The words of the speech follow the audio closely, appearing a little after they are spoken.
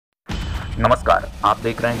नमस्कार, आप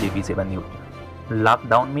देख रहे हैं JP7 न्यूज।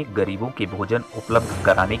 लॉकडाउन में गरीबों के भोजन उपलब्ध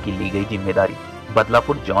कराने की ली गई जिम्मेदारी।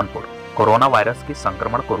 बदलापुर जौनपुर। कोरोना वायरस के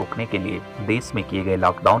संक्रमण को रोकने के लिए देश में किए गए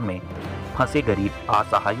लॉकडाउन में फंसे गरीब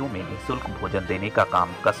असहायों में निःशुल्क भोजन देने का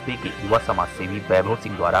काम कस्बे के युवा समाज सेवी वैभव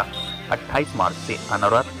सिंह द्वारा 28 मार्च से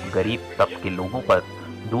अनवरत गरीब तबके लोगों पर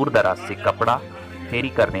दूर दराज से कपड़ा फेरी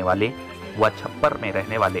करने वाले व छप्पर में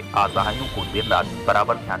रहने वाले असहायों को दिन रात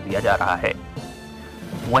बराबर ध्यान दिया जा रहा है।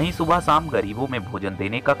 वहीं सुबह शाम गरीबों में भोजन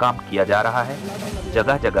देने का काम किया जा रहा है।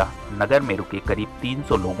 जगह जगह नगर में रुके करीब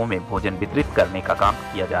 300 लोगों में भोजन वितरित करने का काम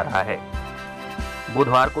किया जा रहा है।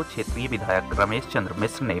 बुधवार को क्षेत्रीय विधायक रमेश चंद्र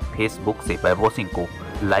मिश्र ने फेसबुक से वैभव सिंह को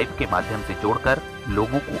लाइव के माध्यम से जोड़कर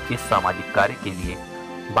लोगों को इस सामाजिक कार्य के लिए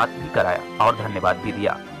बात भी कराया और धन्यवाद भी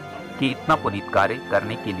दिया कि इतना पुनीत कार्य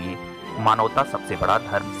करने के लिए मानवता सबसे बड़ा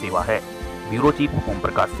धर्म सेवा है। ब्यूरो चीफ ओम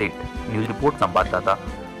प्रकाश सेठ, न्यूज रिपोर्ट संवाददाता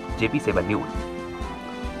JP7 न्यूज।